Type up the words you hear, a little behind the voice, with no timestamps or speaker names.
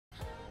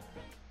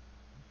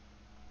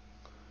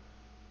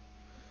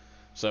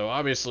So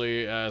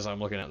obviously, as I'm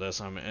looking at this,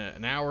 I'm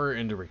an hour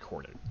into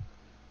recording.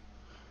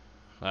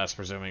 That's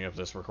presuming if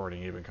this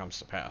recording even comes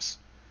to pass.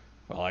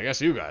 Well, I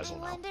guess you guys will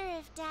know. I wonder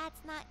if Dad's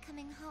not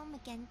coming home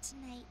again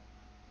tonight.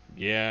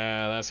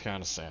 Yeah, that's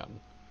kind of sad.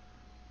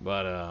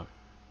 But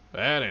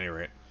at any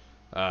rate,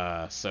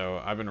 so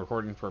I've been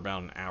recording for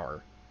about an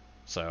hour.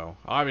 So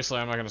obviously,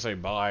 I'm not going to say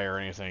bye or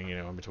anything,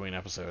 in between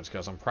episodes,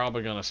 because I'm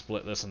probably going to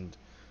split this. And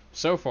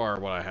so far,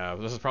 what I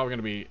have, this is probably going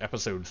to be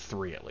episode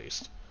 3 at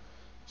least.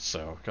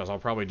 So, because I'll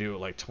probably do it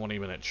like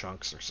 20-minute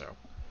chunks or so,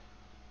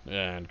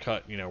 and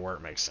cut, where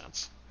it makes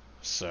sense.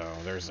 So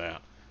there's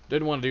that.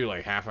 Didn't want to do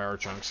like half-hour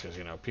chunks because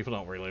people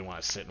don't really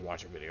want to sit and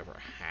watch a video for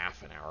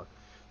half an hour.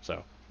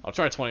 So I'll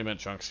try 20-minute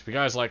chunks. If you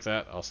guys like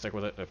that, I'll stick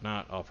with it. If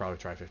not, I'll probably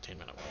try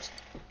 15-minute ones.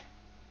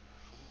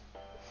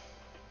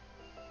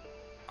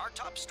 Our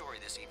top story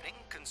this evening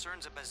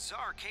concerns a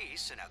bizarre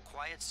case in a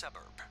quiet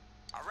suburb.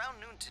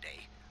 Around noon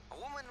today, a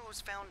woman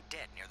was found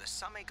dead near the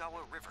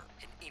Samegawa River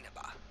in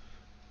Inaba.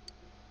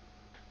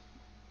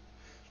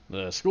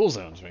 The school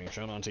zone's being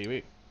shown on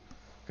TV.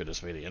 Could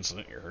this be the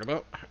incident you heard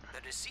about? The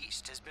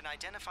deceased has been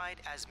identified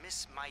as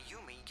Miss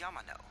Mayumi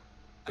Yamano,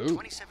 a Ooh.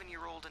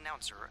 27-year-old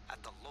announcer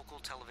at the local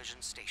television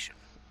station.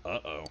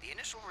 Uh-oh. The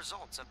initial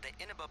results of the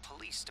Inaba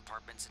Police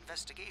Department's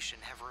investigation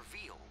have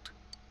revealed...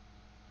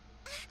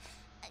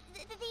 The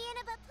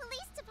Inaba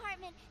Police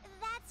Department.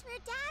 That's where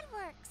Dad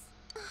works.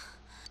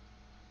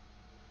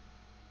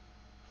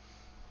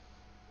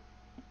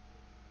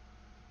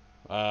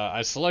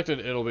 I selected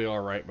It'll Be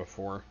Alright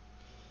before.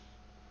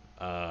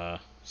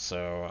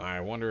 So I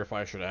wonder if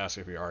I should ask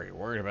if you're already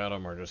worried about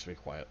him or just be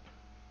quiet.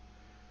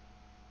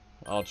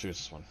 I'll choose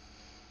this one.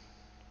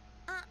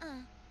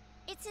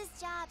 It's his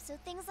job, so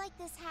things like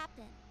this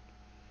happen.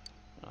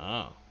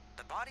 Oh.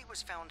 The body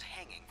was found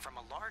hanging from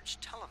a large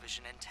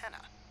television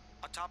antenna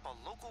atop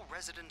a local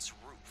resident's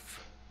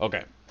roof.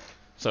 Okay.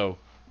 So,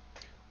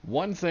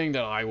 one thing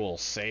that I will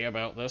say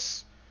about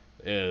this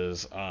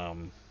is,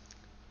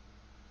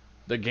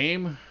 the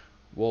game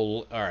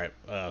will... Alright,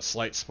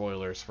 slight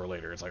spoilers for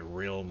later. It's like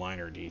real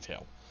minor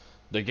detail.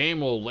 The game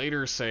will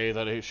later say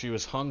that she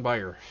was hung by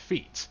her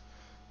feet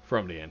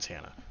from the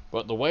antenna.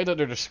 But the way that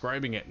they're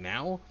describing it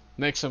now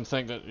makes them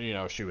think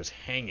that, she was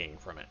hanging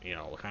from it.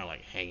 Kind of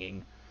like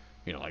hanging,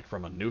 like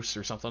from a noose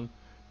or something.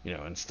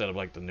 Instead of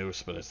like the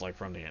noose, but it's like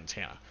from the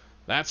antenna.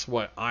 That's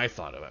what I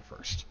thought of at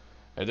first.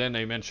 And then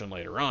they mentioned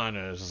later on,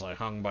 it's like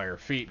hung by her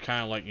feet,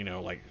 kind of like,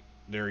 like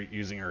they're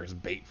using her as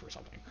bait for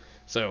something.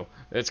 So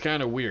it's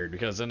kind of weird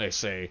because then they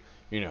say,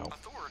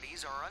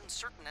 Authorities are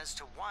uncertain as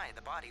to why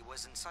the body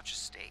was in such a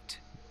state.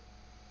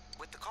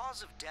 With the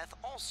cause of death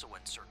also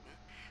uncertain,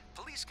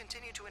 police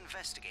continue to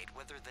investigate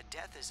whether the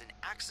death is an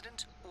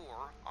accident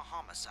or a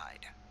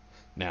homicide.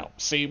 Now,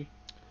 see,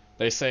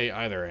 they say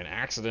either an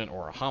accident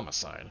or a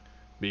homicide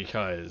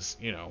because,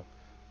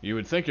 you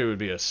would think it would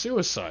be a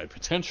suicide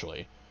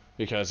potentially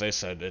because they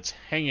said it's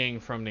hanging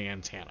from the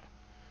antenna.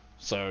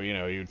 So,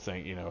 you'd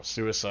think,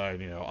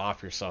 suicide,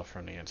 off yourself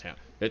from the antenna.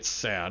 It's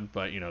sad,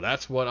 but,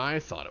 that's what I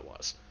thought it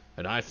was.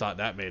 And I thought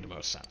that made the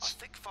most A sense.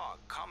 thick fog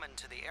common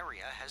to the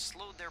area has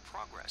slowed their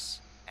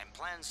progress, and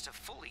plans to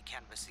fully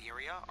canvass the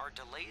area are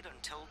delayed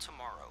until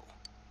tomorrow.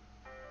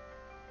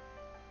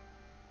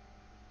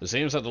 It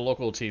seems that the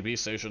local TV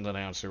station's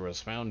announcer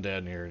was found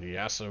dead near the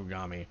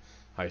Yasogami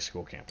High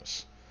School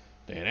campus.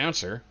 The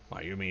announcer,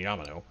 Mayumi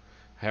Yamano,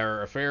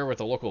 her affair with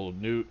the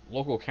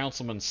local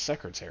councilman's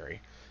secretary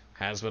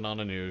has been on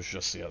the news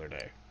just the other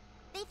day.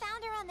 They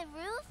found her on the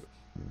roof?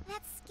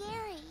 That's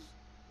scary.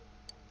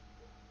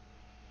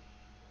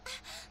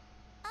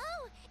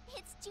 Oh,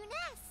 it's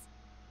Juness.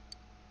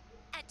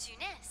 At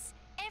Juness,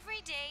 every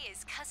day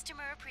is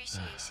Customer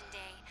Appreciation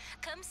Day.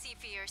 Come see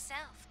for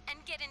yourself and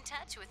get in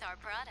touch with our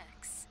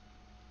products.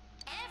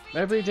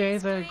 Every day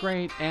they're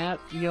great at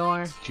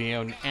your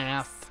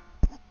Juness.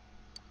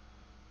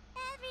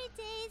 Every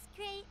day's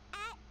great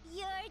at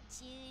your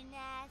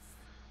Juness.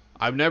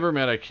 I've never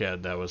met a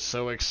kid that was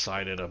so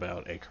excited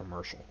about a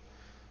commercial.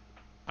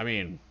 I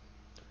mean,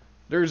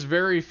 there's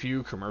very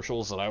few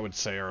commercials that I would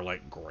say are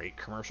like great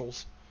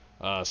commercials.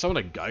 Some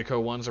of the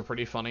Geico ones are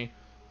pretty funny.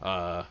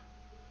 A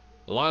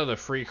lot of the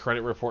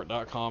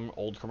freecreditreport.com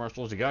old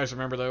commercials, you guys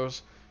remember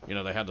those?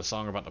 They had the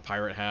song about the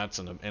pirate hats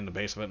in the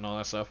basement and all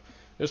that stuff.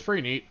 It was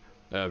pretty neat.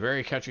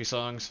 Very catchy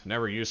songs.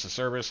 Never used the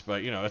service,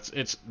 but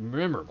it's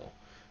memorable,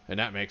 and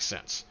that makes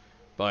sense.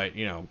 But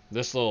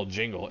this little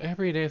jingle,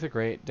 every day's a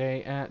great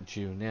day at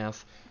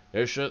Juness.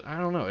 It's just, I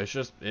don't know.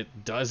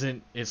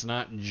 It's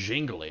not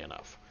jingly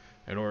enough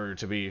in order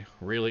to be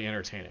really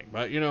entertaining.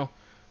 But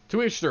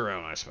to each their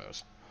own, I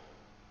suppose.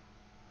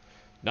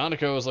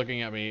 Nanako is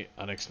looking at me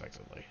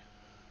unexpectedly.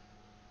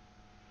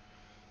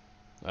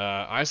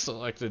 I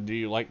selected Do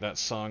You Like That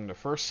Song the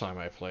first time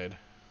I played.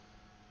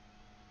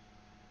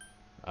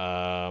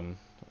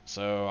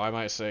 So I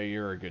might say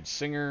You're a Good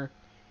Singer,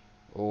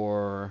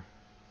 or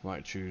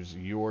might choose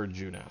Your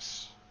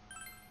Juness.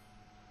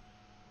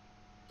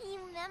 You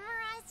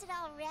memorized it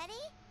already?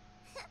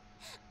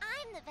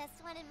 I'm the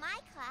best one in my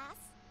class.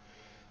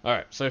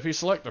 Alright, so if you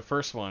select the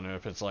first one,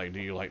 if it's like, do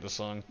you like the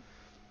song?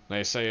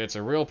 They say it's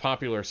a real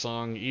popular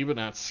song even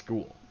at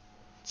school.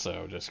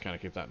 So just kind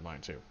of keep that in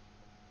mind too.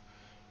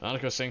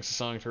 Nanako sings the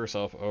song to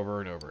herself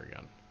over and over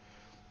again.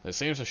 It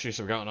seems that she's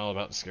forgotten all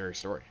about the scary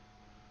story.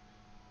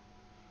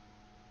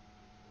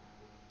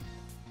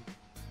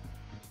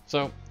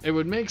 So it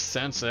would make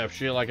sense if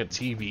she had like a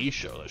TV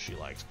show that she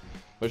liked,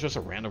 but it's just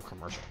a random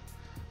commercial.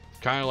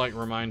 Kind of like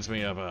reminds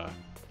me of a...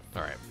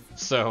 Alright,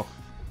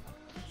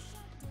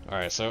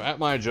 so at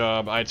my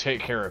job, I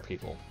take care of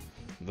people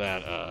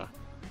that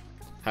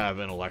have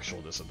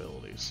intellectual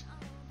disabilities.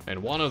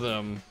 And one of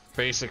them,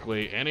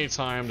 basically,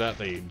 anytime that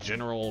the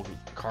general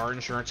car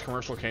insurance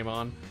commercial came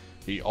on,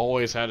 he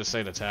always had to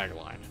say the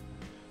tagline.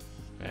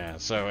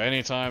 And so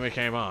anytime it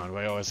came on,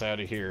 we always had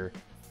to hear,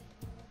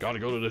 "Gotta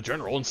go to the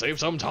general and save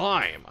some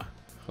time,"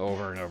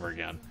 over and over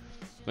again.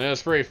 And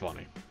it's pretty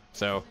funny.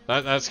 So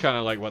that's kind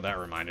of like what that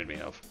reminded me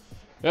of.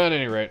 At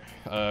any rate,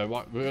 go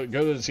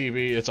to the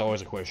TV. It's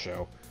always a quiz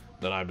show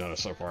that I've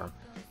noticed so far.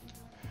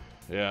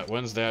 Yeah,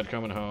 when's Dad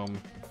coming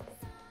home?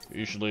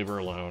 You should leave her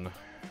alone.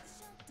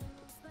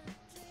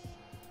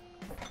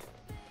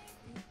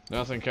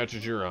 Nothing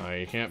catches your eye.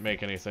 You can't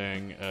make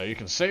anything. You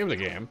can save the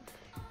game,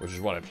 which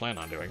is what I plan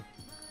on doing.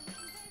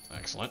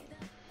 Excellent.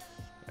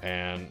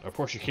 And of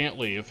course you can't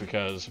leave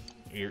because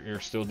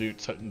you're still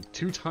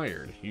too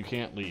tired. You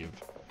can't leave.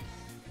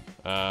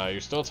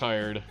 You're still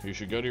tired. You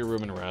should go to your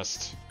room and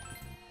rest.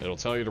 It'll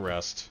tell you to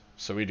rest.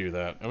 So we do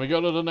that. And we go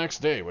to the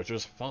next day, which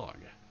is fog.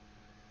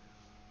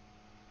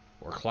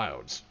 Or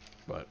clouds.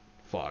 But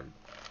fog.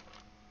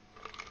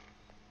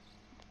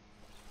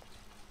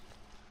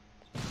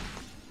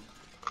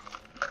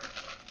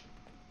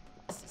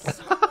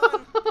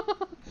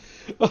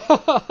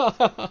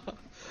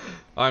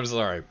 I'm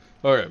sorry.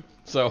 Okay,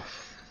 so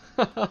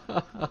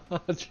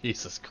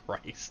Jesus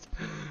Christ.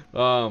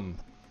 Alright,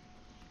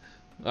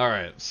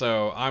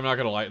 so I'm not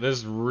gonna lie,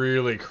 this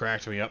really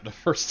cracked me up the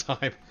first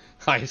time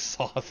I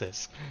saw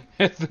this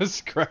in the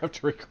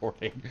scrapped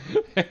recording.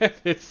 And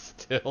it's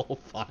still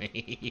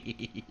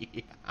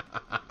funny.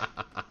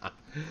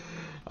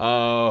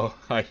 Oh,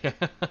 I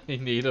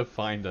need to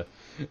find a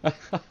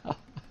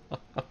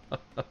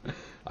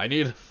I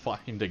need to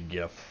find a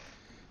GIF.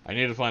 I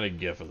need to find a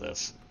GIF of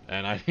this,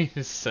 and I need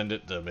to send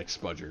it to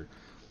McSpudger,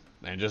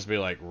 and just be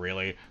like,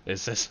 really?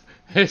 Is this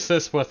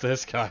what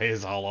this guy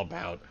is all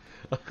about?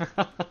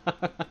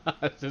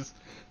 it's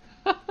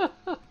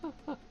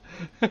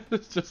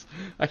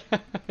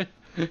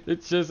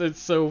it's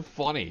so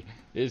funny.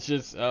 It's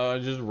just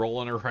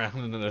rolling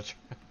around in the.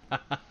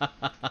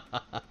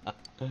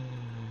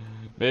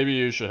 Maybe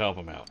you should help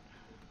him out.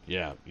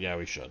 Yeah,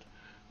 we should.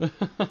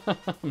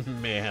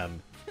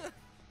 Man.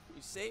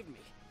 You saved me.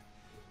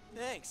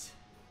 Thanks.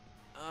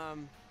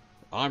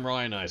 I'm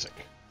Ryan Isaac.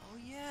 Oh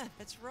yeah,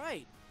 that's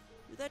right.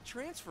 You're that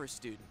transfer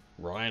student.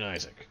 Ryan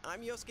Isaac.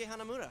 I'm Yosuke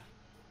Hanamura.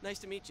 Nice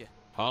to meet you.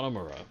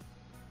 Hanamura.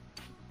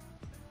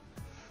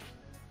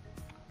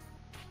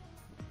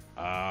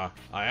 I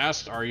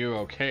asked, "Are you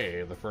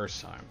okay?" the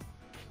first time.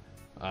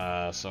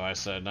 So I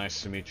said,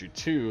 "Nice to meet you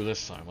too"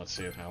 this time. Let's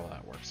see how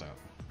that works out.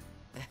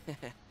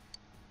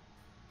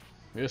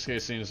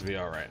 Yosuke seems to be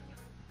alright.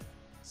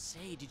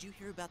 Say, did you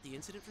hear about the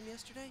incident from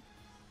yesterday?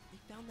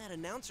 They found that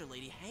announcer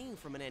lady hanging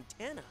from an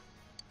antenna.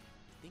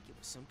 I think it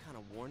was some kind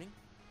of warning.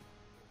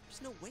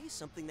 There's no way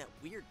something that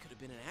weird could have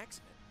been an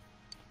accident.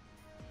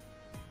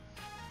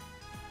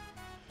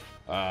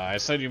 I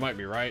said you might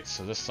be right,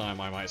 so this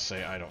time I might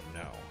say I don't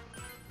know.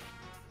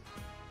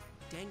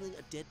 Dangling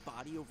a dead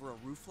body over a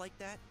roof like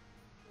that?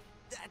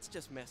 That's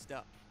just messed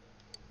up.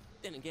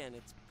 Then again,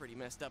 it's pretty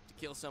messed up to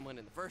kill someone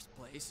in the first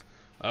place.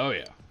 Oh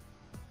yeah.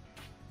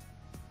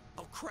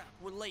 Oh crap,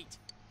 we're late.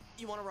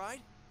 You want to ride?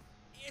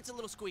 It's a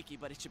little squeaky,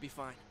 but it should be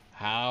fine.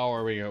 How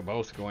are we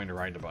both going to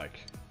ride the bike?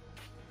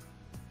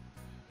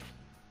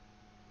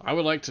 I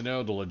would like to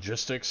know the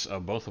logistics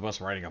of both of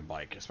us riding a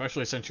bike,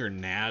 especially since your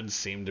nads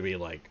seem to be,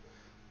 like,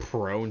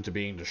 prone to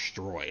being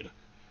destroyed.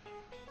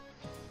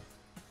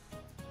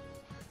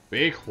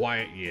 Be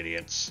quiet, you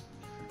idiots.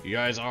 You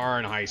guys are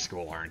in high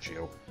school, aren't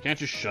you?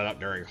 Can't you shut up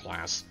during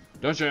class?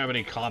 Don't you have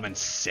any common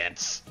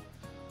sense?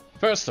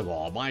 First of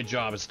all, my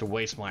job is to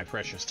waste my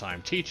precious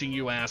time teaching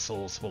you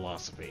assholes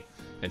philosophy.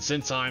 And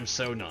since I'm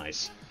so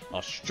nice,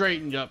 I'll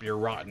straighten up your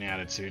rotten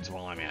attitudes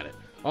while I'm at it.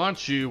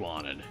 Aren't you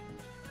wanted?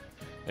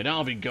 And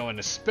I'll be going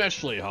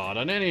especially hard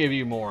on any of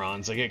you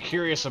morons that get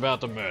curious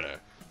about the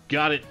murder.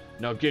 Got it?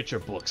 Now get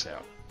your books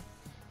out.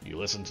 You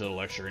listen to the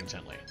lecture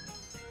intently.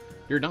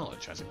 Your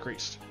knowledge has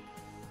increased.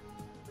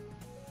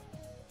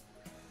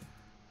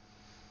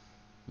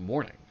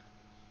 Morning.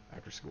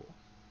 After school.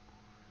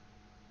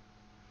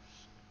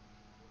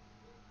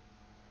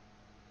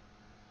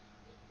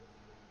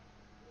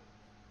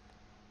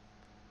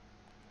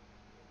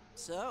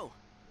 So,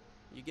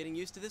 you getting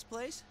used to this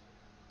place?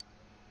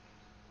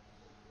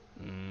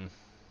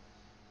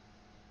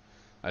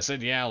 I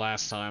said yeah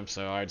last time,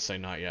 so I'd say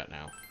not yet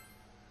now.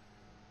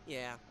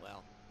 Yeah,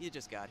 well, you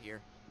just got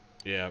here.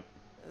 Yeah.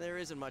 There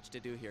isn't much to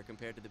do here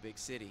compared to the big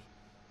city.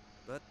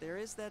 But there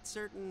is that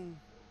certain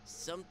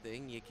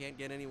something you can't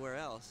get anywhere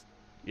else.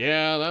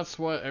 Yeah, that's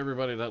what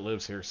everybody that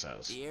lives here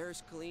says. The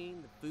air's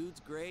clean, the food's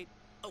great.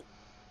 Oh,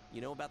 you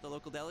know about the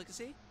local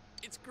delicacy?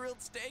 It's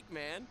grilled steak,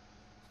 man.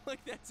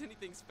 Like that's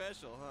anything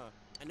special, huh?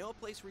 I know a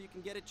place where you can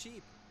get it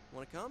cheap.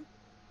 Wanna come?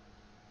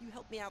 You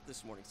helped me out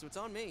this morning, so it's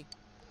on me.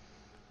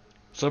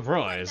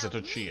 Surprise, What it's a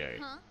about me, Chie.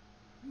 huh?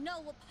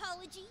 No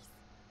apologies?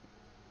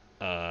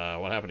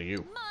 What happened to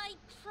you? My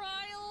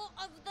trial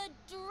of the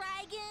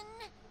dragon?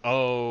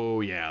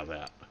 Oh, yeah,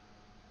 that.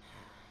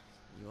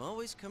 You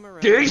always come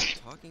around Dish!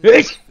 talking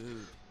Dish! about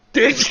food.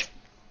 Ditch!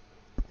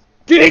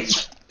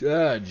 Ditch!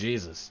 Ah,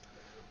 Jesus.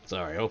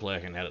 Sorry, hopefully I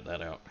can edit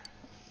that out.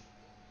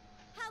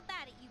 How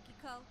about it,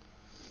 Yukiko?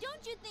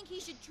 Don't you think he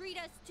should treat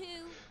us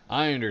too?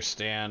 I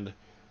understand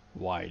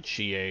why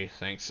Chie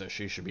thinks that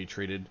she should be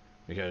treated,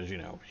 because, you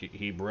know,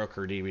 he broke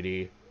her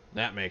DVD.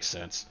 That makes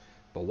sense.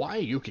 But why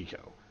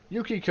Yukiko?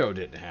 Yukiko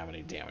didn't have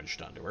any damage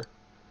done to her.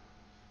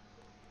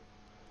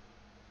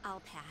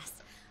 I'll pass.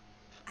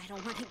 I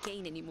don't want to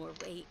gain any more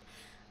weight.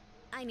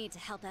 I need to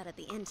help out at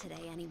the inn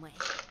today anyway.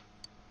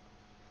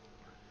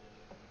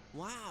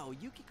 Wow,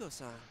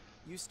 Yukiko-san.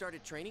 You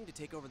started training to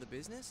take over the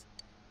business?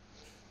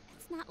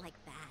 It's not like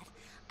that.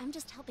 I'm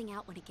just helping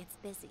out when it gets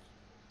busy.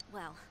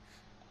 Well,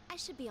 I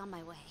should be on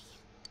my way.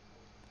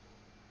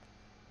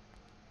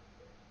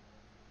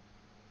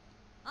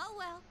 Oh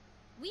well,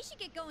 we should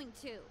get going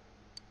too.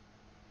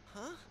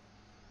 Huh?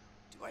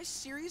 Do I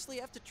seriously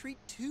have to treat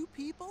 2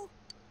 people?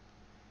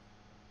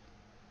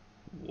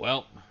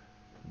 Well,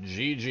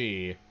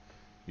 GG,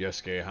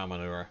 Yosuke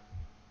Hamanura.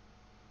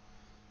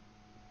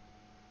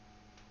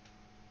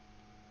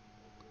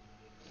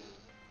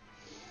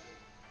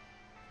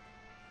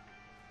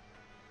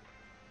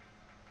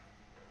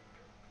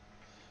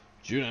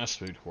 Junas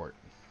Food Court.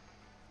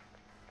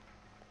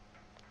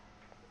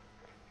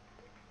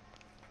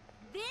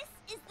 This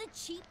is the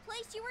cheap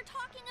place you were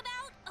talking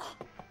about?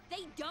 Ugh,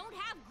 they don't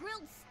have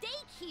grilled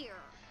steak here.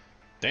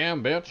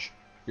 Damn, bitch.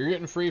 You're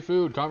getting free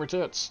food. Calm your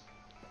tits.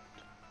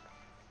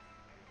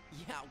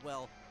 Yeah,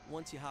 well,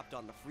 once you hopped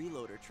on the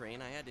freeloader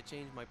train, I had to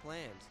change my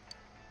plans.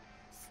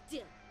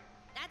 Still,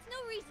 that's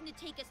no reason to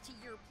take us to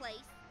your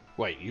place.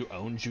 Wait, you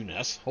own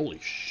Junes? Holy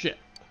shit.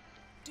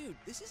 Dude,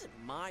 this isn't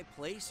my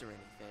place or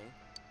anything.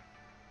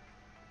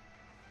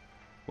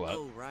 What?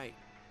 Oh, right.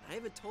 I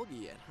haven't told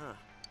you yet, huh?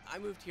 I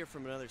moved here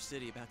from another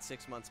city about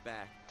 6 months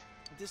back.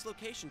 This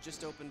location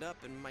just opened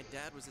up and my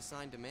dad was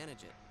assigned to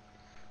manage it.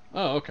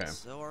 Oh, okay.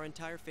 So our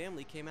entire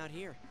family came out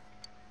here.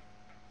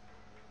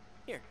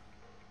 Here,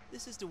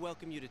 this is to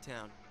welcome you to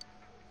town.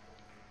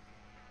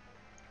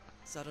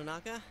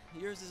 Sadonaka,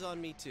 yours is on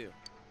me too.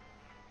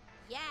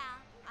 Yeah,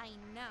 I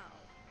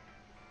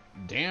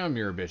know. Damn,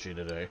 you're bitchy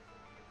today.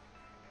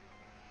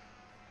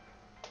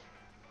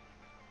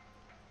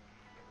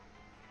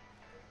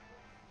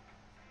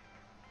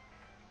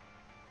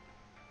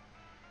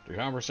 The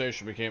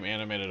conversation became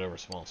animated over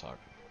small talk.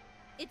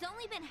 It's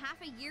only been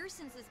half a year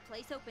since this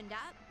place opened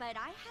up, but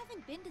I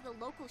haven't been to the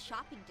local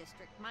shopping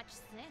district much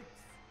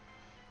since.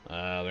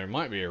 There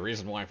might be a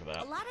reason why for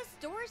that. A lot of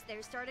stores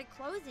there started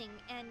closing,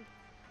 and...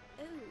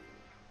 Ooh,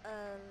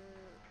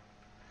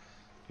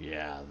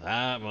 Yeah,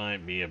 that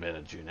might be a bit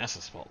of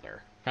Junes' fault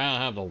there. Kinda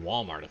have the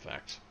Walmart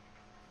effect.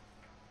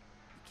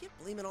 You can't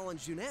blame it all on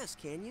Junes,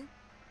 can you?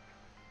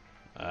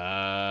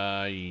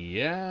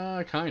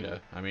 Yeah,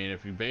 kinda. I mean,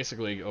 if you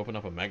basically open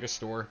up a mega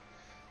store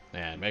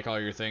and make all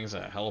your things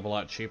a hell of a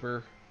lot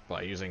cheaper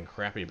by using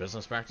crappy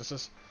business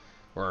practices,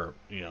 or,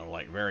 you know,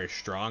 like very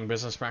strong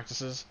business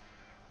practices,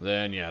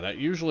 then yeah, that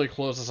usually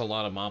closes a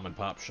lot of mom and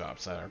pop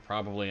shops that are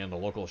probably in the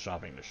local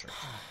shopping district.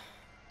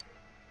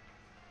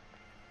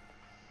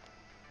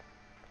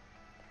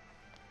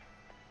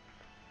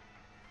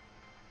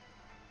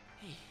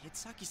 Hey,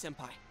 it's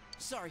Saki-senpai.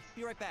 Sorry,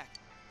 be right back.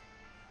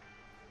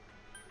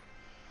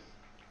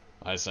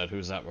 I said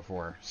who's that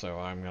before, so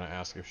I'm gonna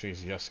ask if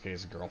she's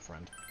Yosuke's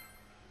girlfriend.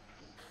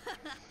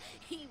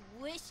 he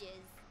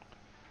wishes.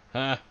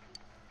 Huh?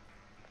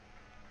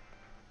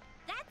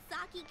 That's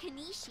Saki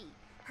Kanishi.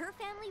 Her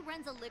family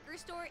runs a liquor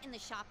store in the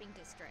shopping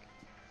district.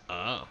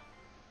 Oh.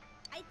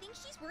 I think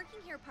she's working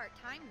here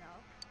part-time,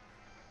 though.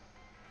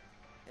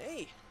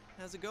 Hey,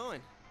 how's it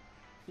going?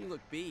 You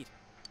look beat.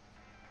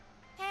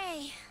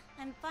 Hey,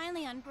 I'm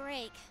finally on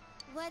break.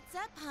 What's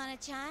up,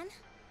 Hana-chan?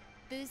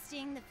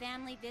 Boosting the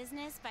family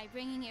business by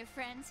bringing your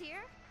friends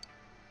here?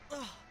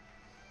 Ugh,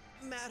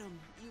 madam,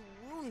 you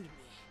wound me.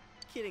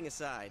 Kidding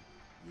aside,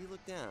 you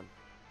look down.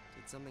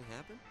 Did something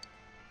happen?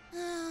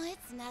 Oh,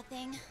 it's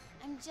nothing.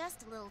 I'm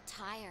just a little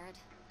tired.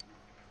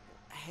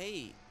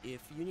 Hey,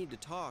 if you need to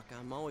talk,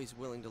 I'm always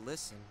willing to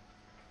listen.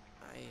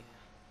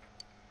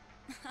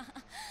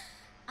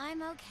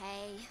 I'm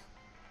okay.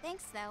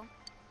 Thanks, though.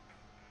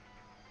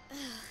 Ugh.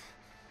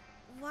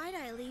 Why'd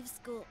I leave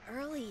school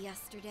early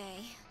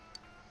yesterday?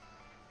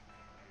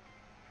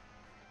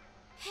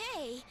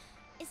 Hey,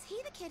 is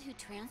he the kid who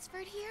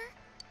transferred here?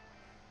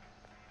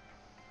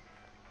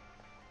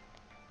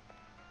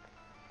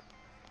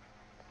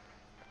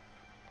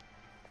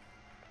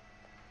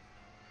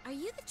 Are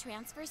you the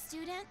transfer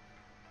student?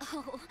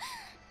 Oh,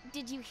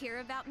 did you hear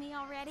about me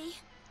already?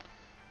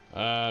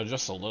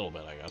 Just a little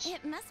bit, I guess.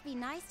 It must be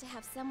nice to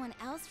have someone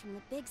else from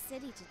the big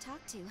city to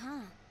talk to,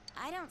 huh?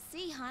 I don't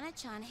see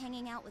Hana-chan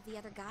hanging out with the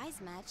other guys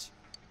much.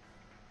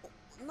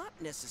 Not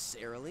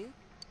necessarily.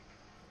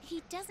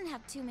 He doesn't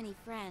have too many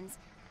friends,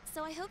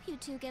 so I hope you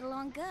two get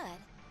along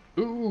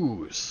good.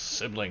 Ooh,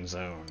 sibling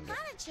zoned.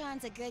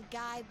 Hana-chan's a good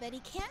guy, but he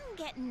can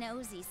get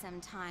nosy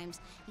sometimes.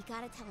 You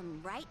gotta tell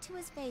him right to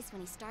his face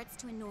when he starts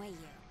to annoy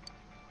you.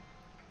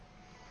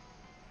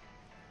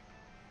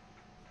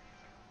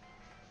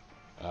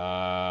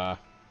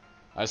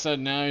 I said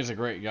no, he's a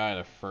great guy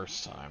the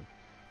first time.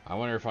 I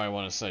wonder if I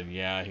would have said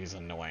yeah, he's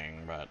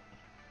annoying, but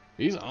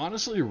he's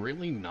honestly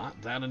really not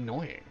that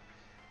annoying.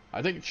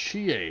 I think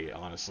Chie,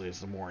 honestly, is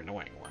the more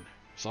annoying one.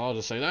 So I'll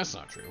just say that's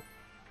not true.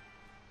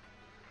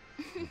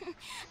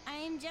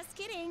 I'm just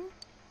kidding.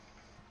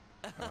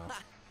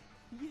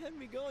 You had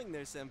me going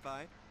there,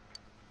 Senpai.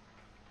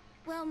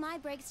 Well, my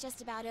break's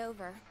just about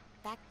over.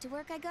 Back to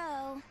work I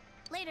go.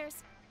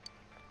 Laters.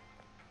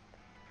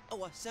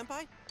 Oh,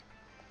 Senpai?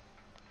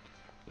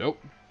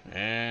 Nope.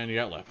 And you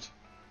got left.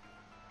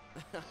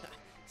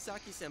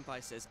 Saki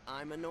Senpai says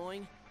I'm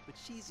annoying, but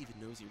she's even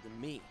nosier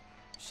than me.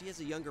 She has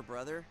a younger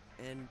brother,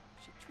 and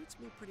she treats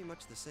me pretty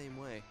much the same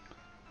way.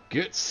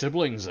 Get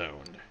sibling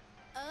zoned.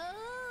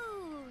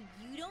 Oh,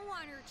 you don't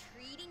want her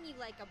treating you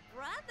like a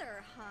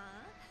brother,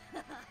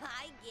 huh?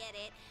 I get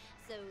it.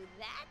 So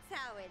that's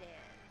how it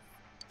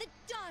is. The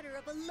daughter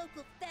of a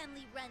local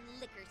family-run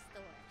liquor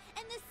store,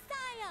 and the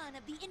scion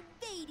of the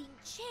invading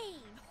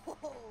chain.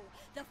 Oh,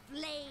 the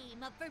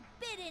flame of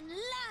forbidden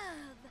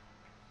love.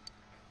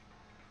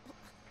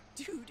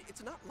 Dude,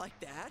 it's not like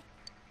that.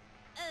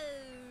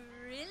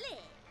 Oh, really?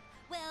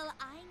 Well,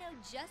 I know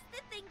just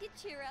the thing to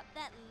cheer up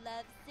that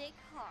lovesick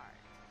heart.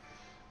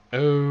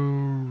 Oh,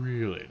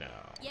 really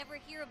now? You ever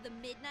hear of the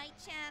Midnight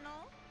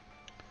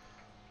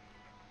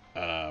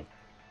Channel?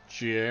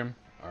 Chie,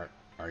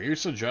 are you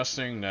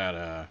suggesting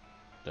that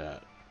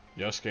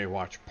Yosuke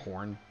watch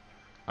porn?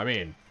 I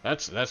mean,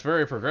 that's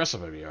very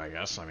progressive of you, I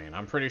guess. I mean,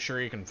 I'm pretty sure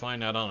he can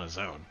find that on his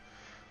own.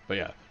 But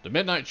yeah, the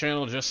Midnight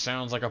Channel just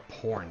sounds like a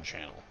porn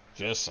channel.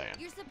 Just saying.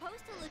 You're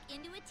supposed to look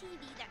into a TV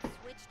that's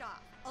switched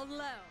off,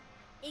 alone,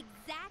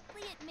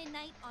 exactly at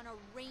midnight on a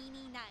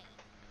rainy night.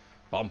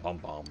 Bum bum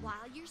bum.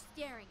 While you're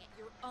staring at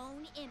your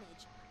own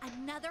image,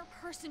 another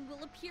person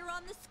will appear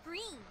on the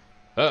screen.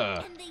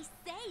 And they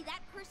say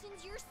that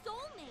person's your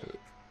soulmate.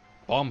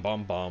 Bum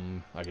bum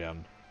bum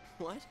again.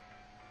 What?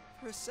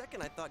 For a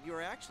second, I thought you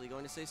were actually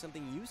going to say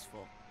something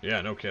useful.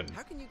 Yeah, no kidding.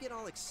 How can you get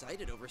all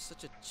excited over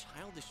such a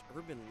childish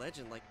urban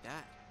legend like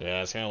that?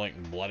 Yeah, it's kind of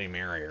like Bloody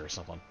Mary or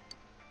something.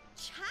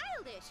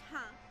 Childish,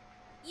 huh?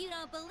 You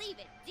don't believe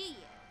it, do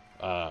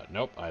you?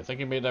 Nope. I think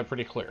he made that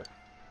pretty clear.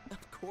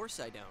 Of course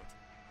I don't.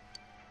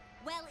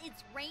 Well,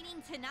 it's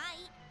raining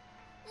tonight.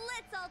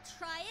 Let's all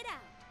try it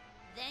out.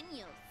 Then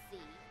you'll see.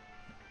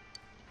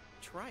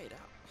 Try it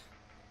out?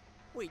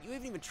 Wait, you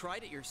haven't even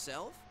tried it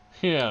yourself?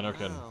 Yeah, no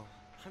kidding. Wow.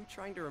 I'm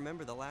trying to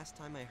remember the last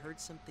time I heard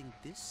something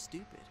this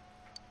stupid.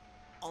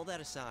 All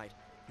that aside,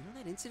 you know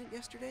that incident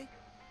yesterday?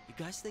 You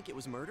guys think it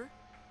was murder?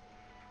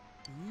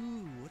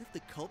 Ooh, what if the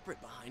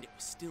culprit behind it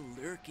was still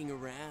lurking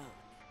around?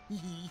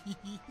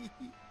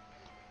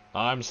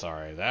 I'm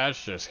sorry.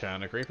 That's just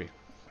kind of creepy.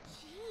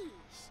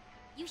 Jeez.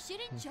 You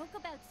shouldn't joke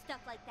about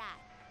stuff like that.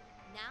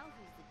 Now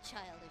who's the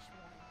childish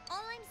one?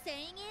 All I'm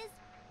saying is,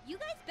 you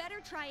guys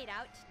better try it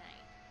out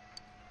tonight.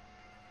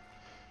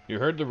 You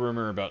heard the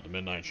rumor about the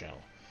Midnight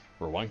Channel,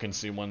 where one can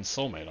see one's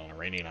soulmate on a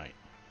rainy night.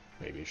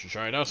 Maybe you should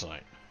try it out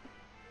tonight.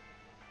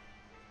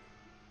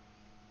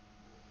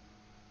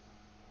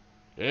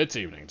 It's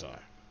evening time.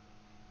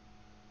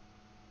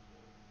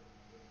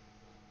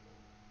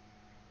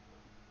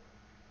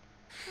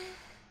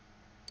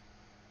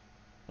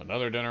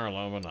 Another dinner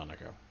alone with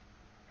Nanako.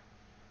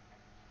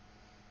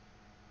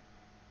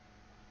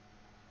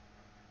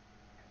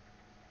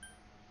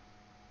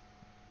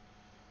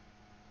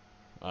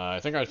 I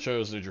think I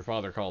chose Did Your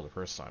Father Call the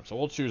first time, so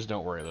we'll choose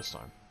Don't Worry this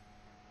time.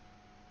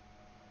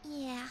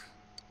 Yeah.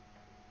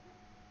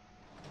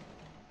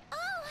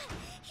 Oh,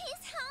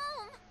 he's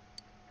home!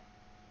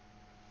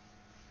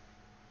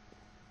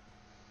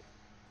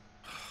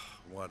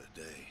 What a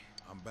day.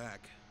 I'm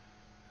back.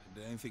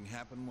 Did anything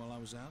happen while I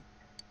was out?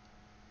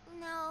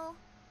 No,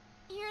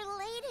 you're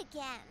late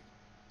again.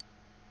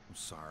 I'm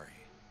sorry.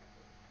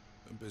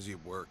 Been busy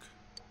at work.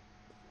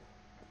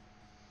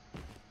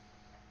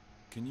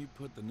 Can you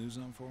put the news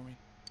on for me?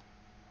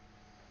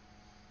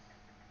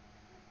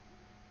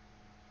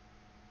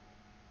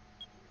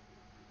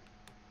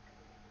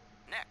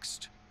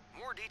 Next,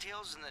 more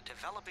details in the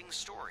developing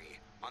story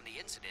on the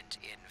incident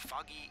in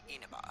foggy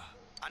Inaba.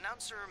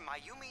 Announcer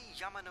Mayumi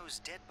Yamano's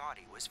dead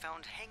body was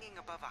found hanging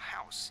above a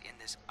house in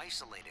this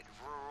isolated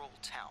rural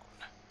town.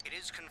 It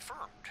is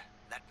confirmed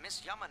that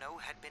Miss Yamano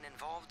had been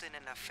involved in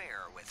an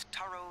affair with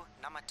Taro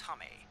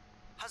Namatame,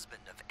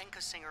 husband of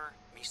enka singer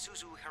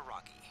Misuzu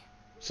Hiragi.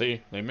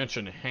 See, they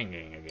mentioned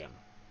hanging again.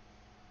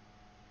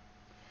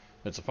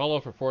 It's a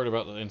follow-up report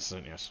about the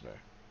incident yesterday.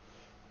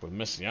 When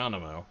Miss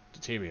Yanamo, the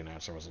TV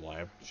announcer, was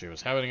alive, she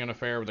was having an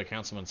affair with the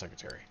councilman's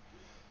secretary.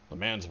 The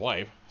man's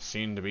wife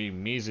seemed to be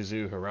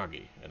Mizuzu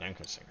Hiragi, an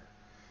enka singer.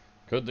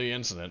 Could the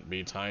incident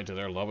be tied to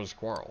their lovers'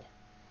 quarrel?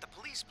 The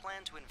police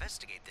plan to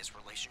investigate this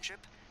relationship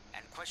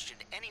and question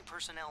any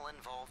personnel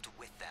involved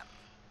with them.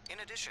 In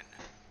addition,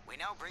 we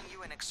now bring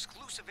you an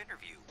exclusive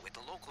interview with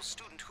the local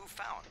student who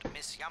found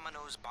Miss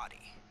Yamano's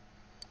body.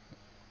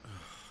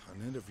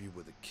 An interview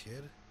with a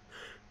kid?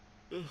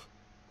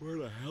 Where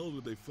the hell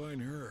did they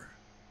find her?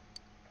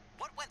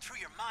 What went through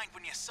your mind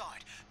when you saw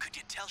it? Could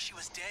you tell she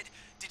was dead?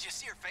 Did you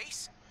see her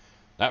face?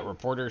 That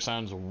reporter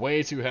sounds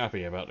way too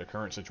happy about the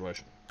current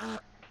situation.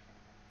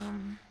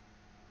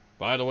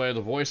 By the way,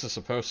 the voice is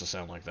supposed to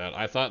sound like that.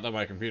 I thought that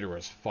my computer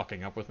was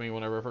fucking up with me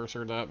whenever I first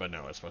heard that, but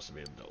no, it's supposed to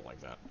be like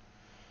that.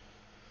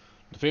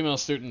 The female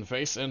student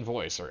face and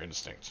voice are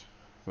indistinct,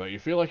 but you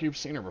feel like you've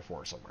seen her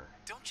before somewhere.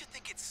 Don't you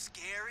think it's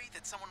scary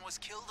that someone was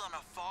killed on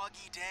a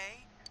foggy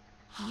day?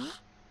 Huh?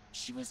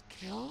 She was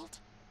killed?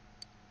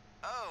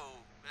 Oh,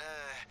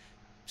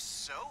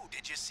 so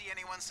did you see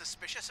anyone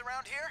suspicious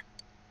around here?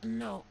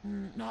 No,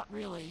 not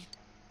really.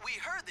 We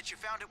heard that you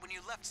found it when you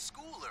left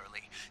school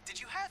early.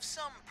 Did you have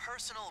some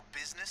personal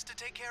business to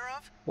take care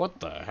of? What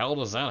the hell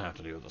does that have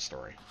to do with the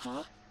story?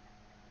 Huh?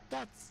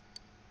 That's...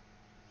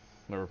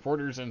 The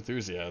reporter's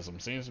enthusiasm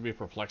seems to be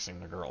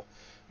perplexing the girl.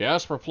 Yeah,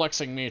 it's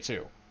perplexing me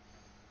too.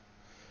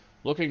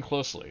 Looking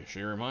closely,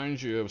 she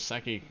reminds you of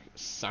Saki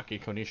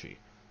Konishi,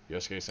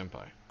 Yosuke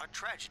senpai. A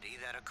tragedy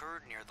that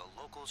occurred near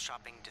the local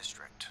shopping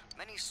district.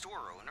 Many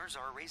store owners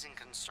are raising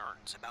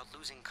concerns about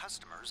losing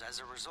customers as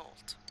a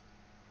result.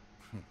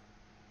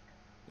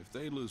 If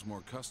they lose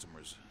more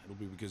customers, it'll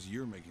be because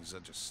you're making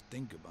such a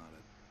stink about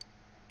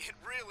it. It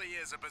really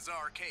is a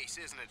bizarre case,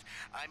 isn't it?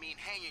 I mean,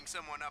 hanging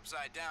someone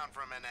upside down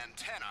from an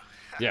antenna.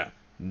 Yeah,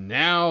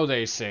 now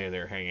they say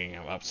they're hanging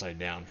him upside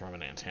down from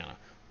an antenna.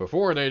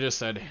 Before they just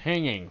said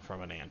hanging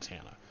from an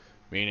antenna.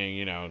 Meaning,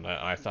 you know,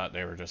 that I thought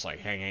they were just like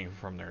hanging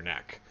from their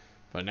neck.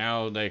 But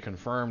now they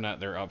confirm that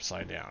they're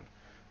upside down.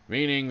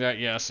 Meaning that,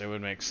 yes, it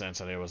would make sense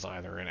that it was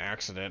either an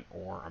accident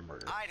or a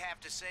murder. I'd have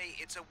to say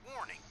it's a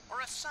warning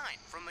or a sign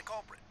from the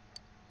culprit.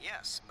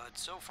 Yes, but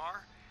so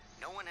far,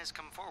 no one has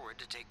come forward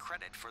to take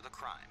credit for the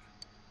crime.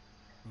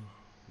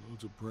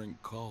 Loads of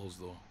prank calls,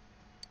 though.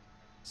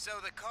 So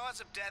the cause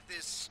of death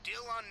is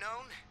still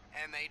unknown,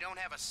 and they don't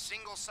have a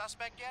single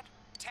suspect yet?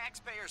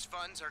 Taxpayers'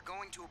 funds are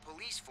going to a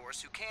police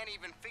force who can't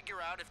even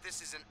figure out if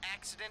this is an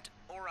accident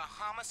or a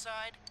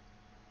homicide?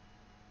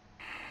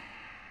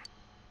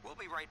 We'll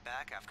be right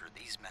back after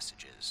these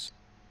messages.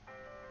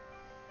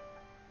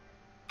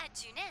 At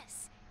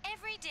Junes,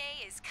 every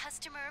day is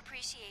Customer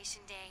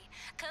Appreciation Day.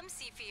 Come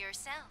see for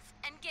yourself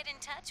and get in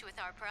touch with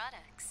our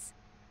products.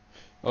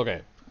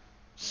 Okay.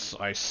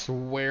 I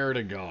swear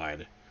to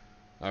God.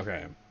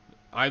 Okay.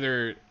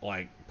 Either,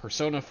 like,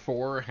 Persona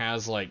 4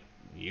 has, like,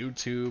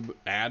 YouTube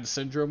ad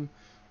syndrome,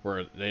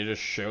 where they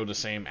just show the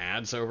same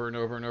ads over and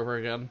over and over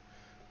again.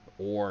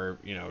 Or,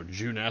 you know,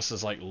 Junes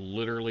is, like,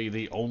 literally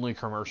the only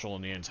commercial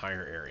in the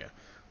entire area.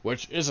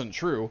 Which isn't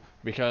true,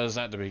 because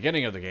at the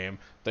beginning of the game,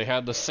 they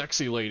had the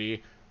sexy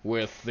lady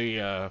with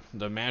the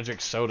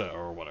magic soda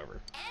or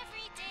whatever.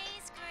 Every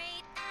day's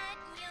great at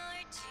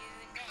your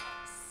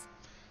Junes.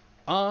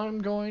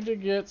 I'm going to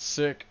get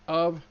sick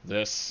of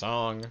this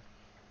song.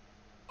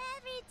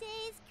 Every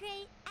day's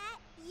great at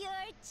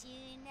your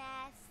Junes.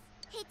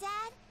 Hey,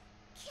 Dad,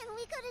 can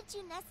we go to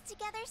Junes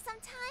together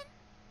sometime?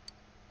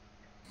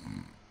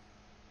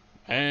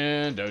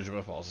 And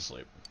Dojima falls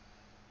asleep.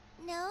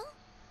 No?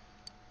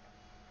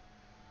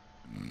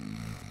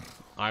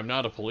 I'm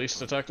not a police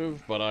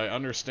detective, but I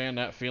understand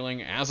that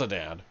feeling as a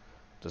dad,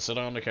 to sit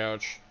on the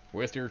couch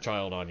with your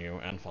child on you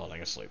and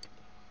falling asleep.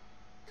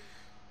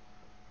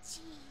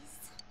 Jeez.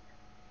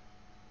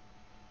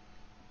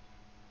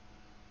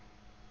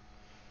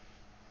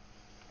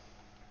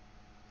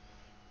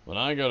 When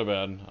I go to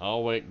bed,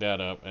 I'll wake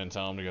Dad up and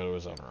tell him to go to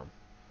his own room.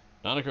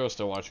 Nanako's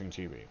still watching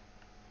TV.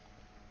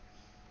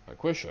 A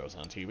quiz show's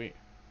on TV.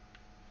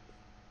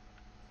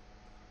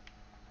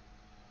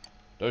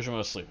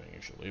 Dojima's sleeping.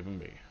 You should leave him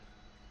be.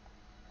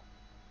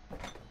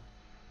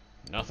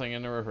 Nothing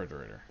in the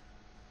refrigerator.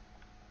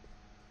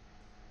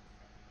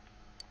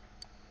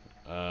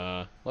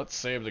 Let's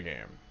save the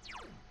game.